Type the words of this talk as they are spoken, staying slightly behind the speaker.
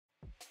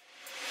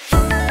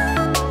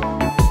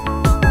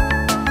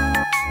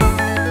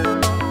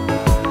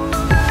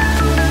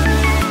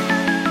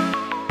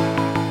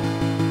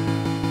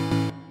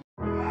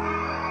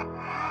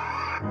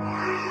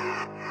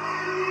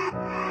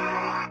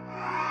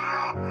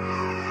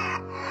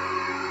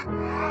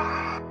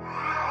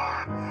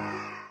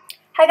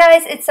Hi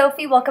guys, it's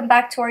Sophie. Welcome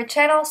back to our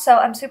channel. So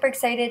I'm super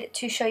excited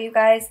to show you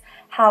guys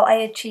how I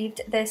achieved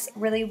this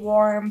really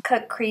warm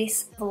cut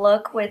crease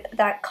look with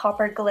that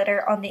copper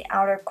glitter on the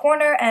outer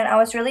corner, and I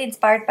was really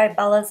inspired by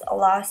Bella's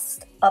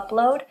last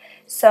upload.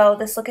 So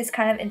this look is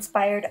kind of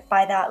inspired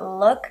by that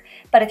look.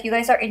 But if you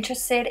guys are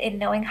interested in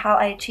knowing how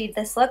I achieved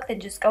this look, then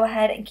just go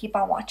ahead and keep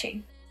on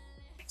watching.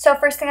 So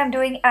first thing I'm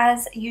doing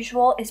as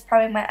usual is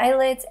priming my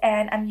eyelids,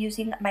 and I'm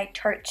using my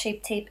Tarte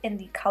Shape Tape in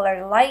the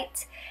color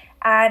Light.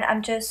 And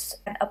I'm just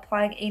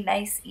applying a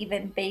nice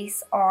even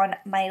base on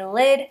my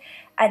lid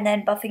and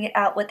then buffing it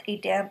out with a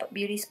damp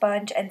beauty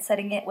sponge and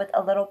setting it with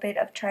a little bit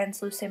of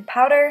translucent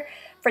powder.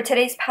 For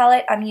today's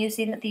palette, I'm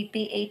using the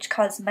BH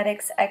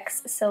Cosmetics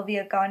X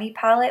Sylvia Gani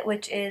palette,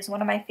 which is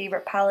one of my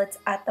favorite palettes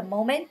at the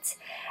moment.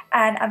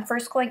 And I'm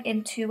first going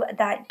into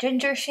that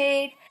ginger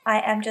shade.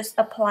 I am just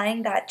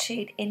applying that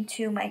shade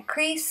into my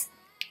crease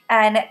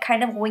and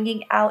kind of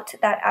winging out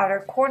that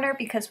outer corner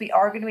because we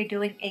are going to be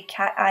doing a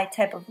cat eye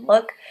type of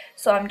look.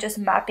 So I'm just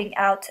mapping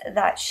out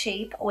that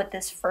shape with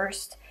this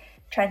first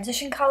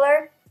transition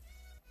color.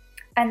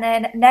 And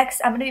then next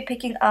I'm going to be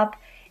picking up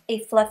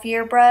a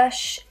fluffier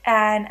brush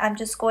and I'm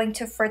just going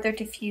to further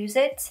diffuse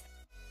it.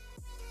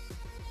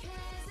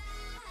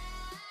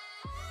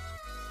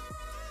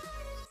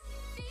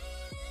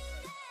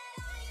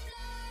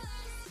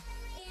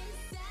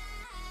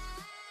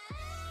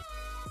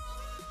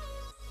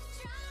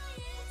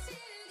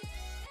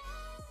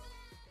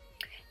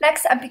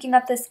 Next, I'm picking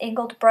up this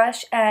angled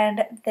brush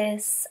and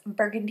this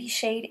burgundy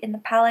shade in the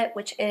palette,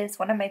 which is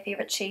one of my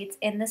favorite shades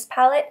in this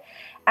palette.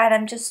 And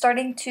I'm just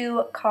starting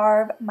to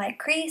carve my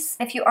crease.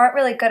 If you aren't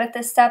really good at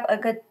this step, a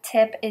good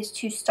tip is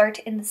to start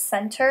in the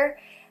center.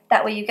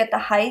 That way you get the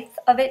height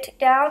of it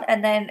down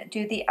and then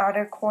do the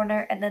outer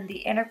corner and then the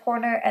inner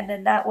corner. And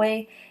then that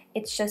way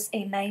it's just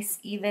a nice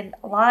even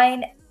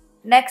line.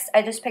 Next,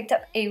 I just picked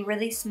up a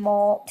really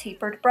small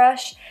tapered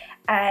brush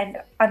and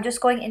I'm just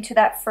going into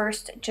that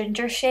first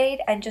ginger shade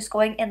and just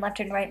going in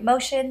left and right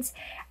motions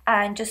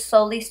and just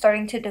slowly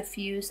starting to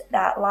diffuse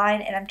that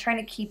line, and I'm trying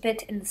to keep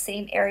it in the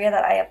same area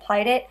that I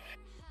applied it.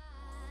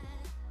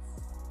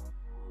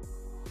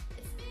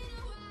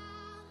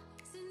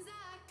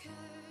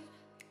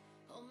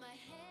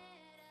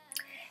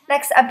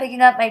 Next, I'm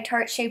picking up my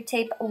Tarte Shape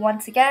Tape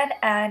once again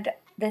and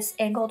this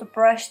angled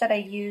brush that I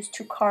use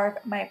to carve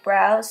my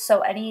brows.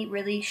 So any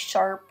really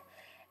sharp,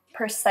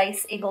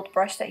 precise angled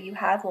brush that you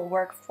have will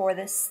work for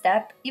this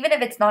step. Even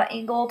if it's not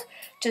angled,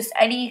 just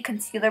any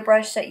concealer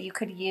brush that you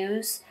could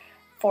use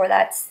for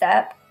that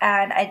step.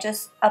 And I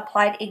just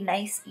applied a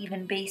nice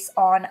even base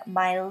on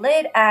my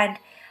lid, and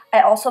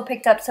I also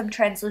picked up some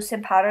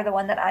translucent powder. The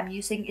one that I'm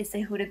using is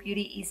the Huda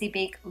Beauty Easy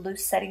Bake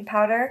Loose Setting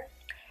Powder.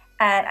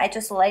 And I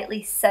just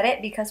lightly set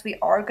it because we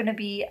are going to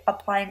be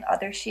applying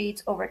other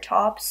shades over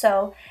top.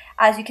 So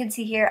as you can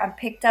see here, I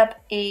picked up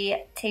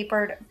a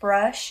tapered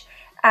brush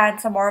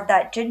and some more of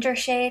that ginger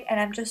shade, and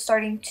I'm just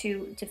starting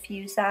to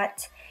diffuse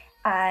that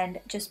and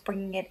just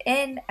bringing it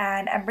in,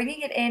 and I'm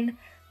bringing it in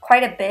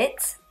quite a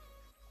bit.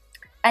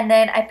 And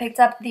then I picked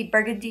up the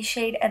burgundy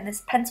shade and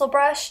this pencil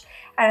brush,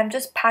 and I'm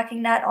just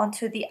packing that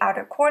onto the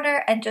outer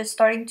corner and just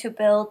starting to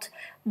build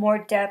more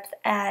depth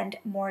and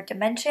more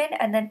dimension,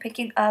 and then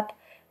picking up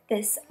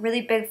this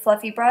really big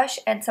fluffy brush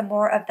and some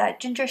more of that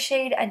ginger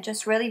shade and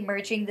just really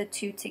merging the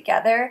two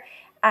together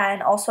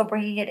and also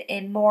bringing it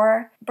in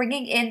more,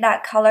 bringing in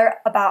that color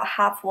about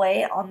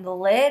halfway on the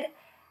lid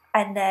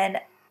and then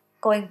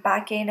going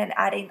back in and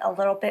adding a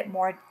little bit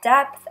more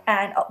depth.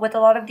 And with a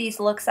lot of these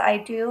looks that I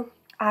do,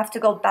 I have to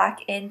go back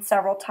in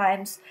several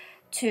times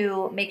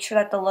to make sure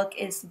that the look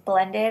is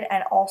blended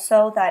and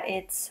also that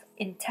it's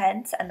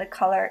intense and the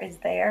color is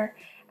there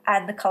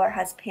and the color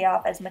has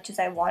payoff as much as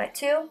I want it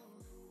to.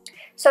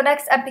 So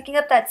next, I'm picking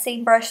up that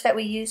same brush that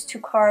we used to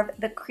carve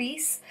the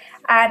crease,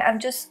 and I'm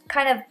just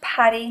kind of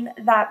patting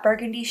that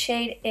burgundy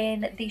shade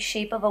in the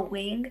shape of a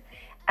wing,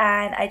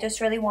 and I just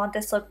really want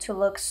this look to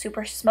look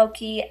super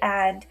smoky,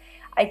 and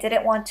I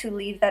didn't want to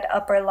leave that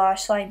upper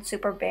lash line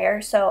super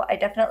bare, so I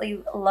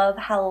definitely love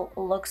how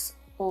looks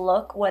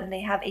look when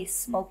they have a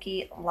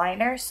smoky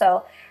liner,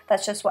 so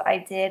that's just what I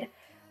did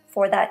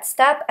for that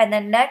step. And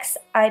then next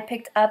I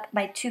picked up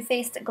my Too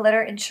Faced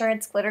Glitter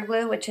Insurance Glitter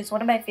Glue, which is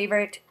one of my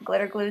favorite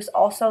glitter glues.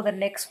 Also the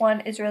NYX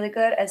one is really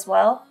good as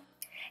well.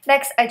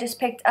 Next I just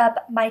picked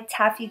up my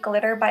Taffy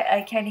Glitter by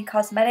Eyekandy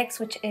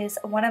Cosmetics, which is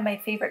one of my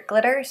favorite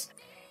glitters.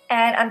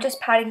 And I'm just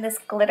patting this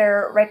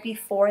glitter right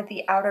before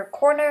the outer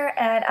corner,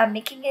 and I'm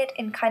making it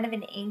in kind of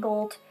an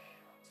angled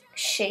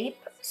shape.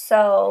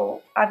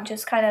 So I'm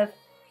just kind of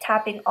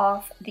tapping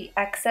off the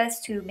excess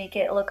to make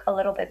it look a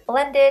little bit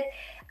blended,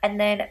 and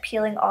then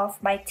peeling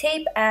off my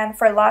tape. And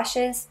for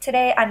lashes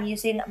today, I'm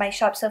using my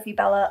Shop Sophie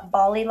Bella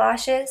Bali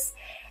lashes.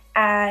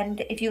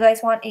 And if you guys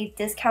want a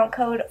discount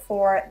code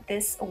for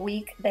this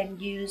week, then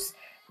use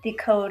the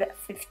code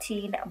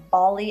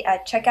 15BALI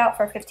at checkout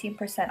for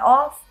 15%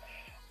 off.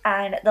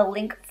 And the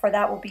link for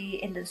that will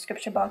be in the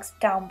description box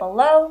down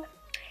below.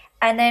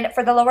 And then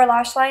for the lower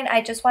lash line,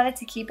 I just wanted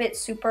to keep it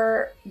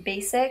super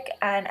basic,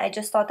 and I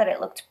just thought that it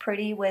looked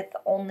pretty with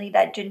only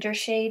that ginger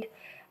shade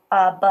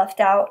buffed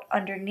out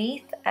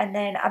underneath. And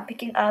then I'm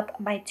picking up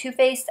my Too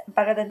Faced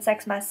Better Than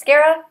Sex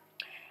mascara,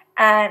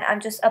 and I'm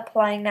just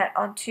applying that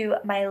onto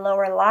my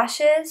lower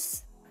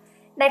lashes.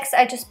 Next,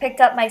 I just picked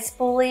up my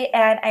spoolie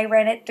and I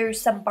ran it through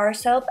some bar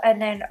soap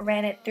and then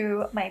ran it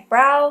through my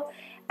brow.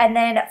 And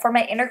then for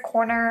my inner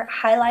corner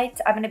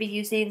highlights, I'm going to be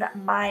using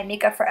my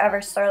Makeup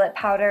Forever Starlit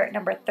Powder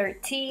number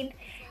 13.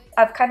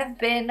 I've kind of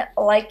been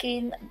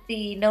liking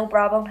the no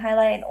brow bone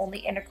highlight and only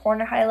inner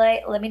corner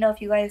highlight. Let me know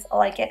if you guys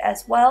like it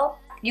as well.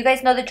 You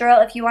guys know the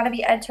drill. If you want to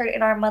be entered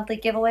in our monthly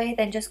giveaway,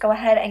 then just go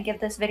ahead and give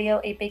this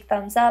video a big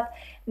thumbs up.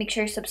 Make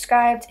sure you're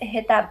subscribed,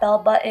 hit that bell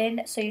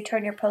button so you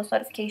turn your post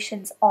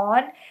notifications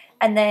on,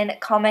 and then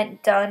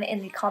comment done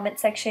in the comment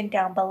section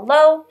down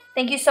below.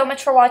 Thank you so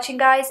much for watching,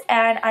 guys,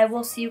 and I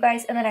will see you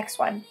guys in the next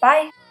one.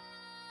 Bye!